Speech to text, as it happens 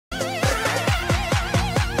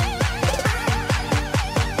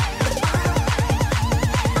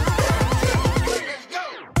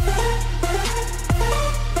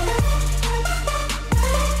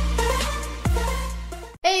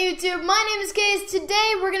guys,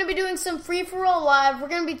 today we're going to be doing some free-for-all live. We're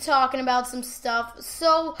going to be talking about some stuff,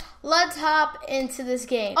 so let's hop into this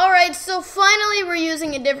game. Alright, so finally we're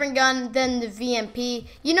using a different gun than the VMP.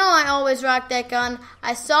 You know I always rock that gun.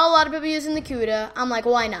 I saw a lot of people using the Cuda. I'm like,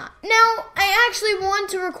 why not? Now, I actually want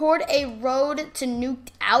to record a road to nuked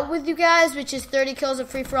out with you guys, which is 30 kills of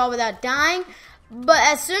free-for-all without dying. But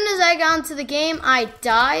as soon as I got into the game, I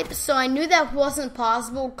died, so I knew that wasn't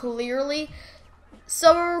possible, clearly.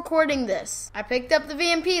 So we're recording this. I picked up the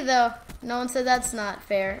VMP though. No one said that's not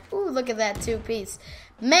fair. Ooh, look at that two-piece.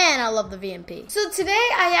 Man, I love the VMP. So today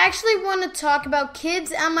I actually want to talk about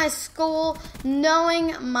kids at my school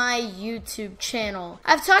knowing my YouTube channel.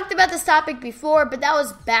 I've talked about this topic before, but that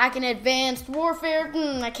was back in Advanced Warfare.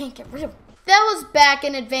 I can't get rid of it. That was back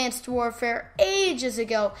in Advanced Warfare ages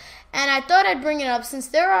ago. And I thought I'd bring it up since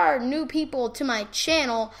there are new people to my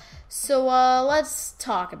channel. So let's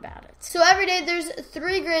talk about it. So every day there's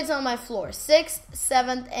 3 grades on my floor, 6th,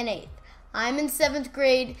 7th, and 8th. I'm in 7th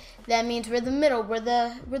grade. That means we're the middle. We're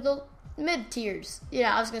the mid tiers.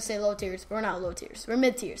 Yeah, I was gonna say low tiers, but we're not low tiers. We're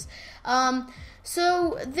mid tiers.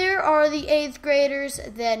 So there are the 8th graders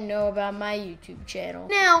that know about my YouTube channel.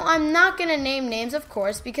 Now, I'm not gonna name names, of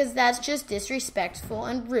course, because that's just disrespectful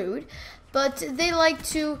and rude. But they like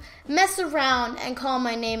to mess around and call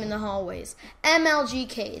my name in the hallways.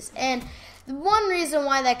 MLGKs. And the one reason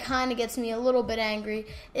why that kind of gets me a little bit angry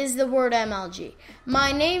is the word MLG.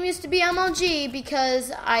 My name used to be MLG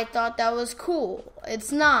because I thought that was cool.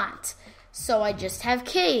 It's not. So I just have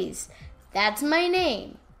Ks. That's my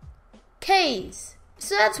name. Ks.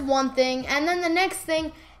 So that's one thing. And then the next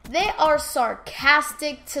thing, they are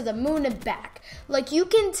sarcastic to the moon and back. Like, you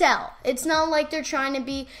can tell. It's not like they're trying to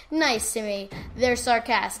be nice to me. They're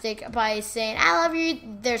sarcastic by saying, I love you.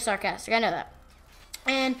 They're sarcastic. I know that.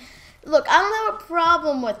 And, look, I don't have a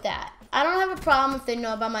problem with that. I don't have a problem if they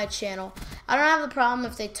know about my channel. I don't have a problem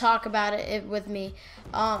if they talk about it with me.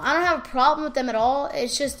 I don't have a problem with them at all.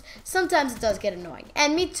 It's just, sometimes it does get annoying.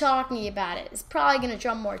 And me talking about it is probably going to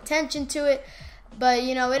draw more attention to it. But,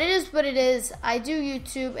 you know, it is what it is. I do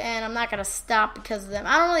YouTube, and I'm not going to stop because of them.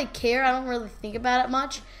 I don't really care. I don't really think about it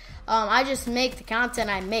much. I just make the content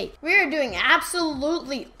I make. We are doing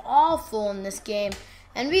absolutely awful in this game,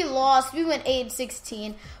 and we lost. We went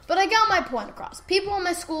 8-16, but I got my point across. People in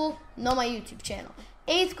my school know my YouTube channel.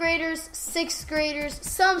 8th graders, 6th graders,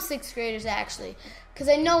 some 6th graders actually, because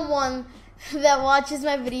I know one that watches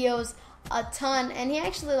my videos a ton, and he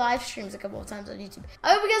actually live streams a couple of times on YouTube.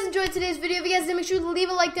 I hope you guys enjoyed today's video. If you guys did, make sure to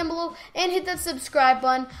leave a like down below and hit that subscribe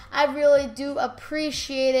button. I really do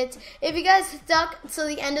appreciate it. If you guys stuck till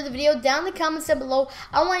the end of the video, down in the comments down below,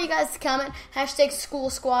 I want you guys to comment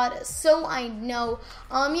 #SchoolSquad so I know.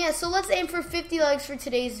 Yeah, so let's aim for 50 likes for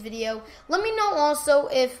today's video. Let me know also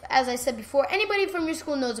if, as I said before, anybody from your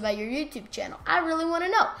school knows about your YouTube channel. I really want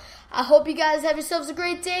to know. I hope you guys have yourselves a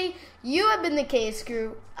great day. You have been the K's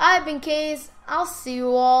Crew. I've been K's. I'll see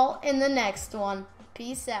you all in the next one.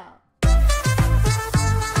 Peace out.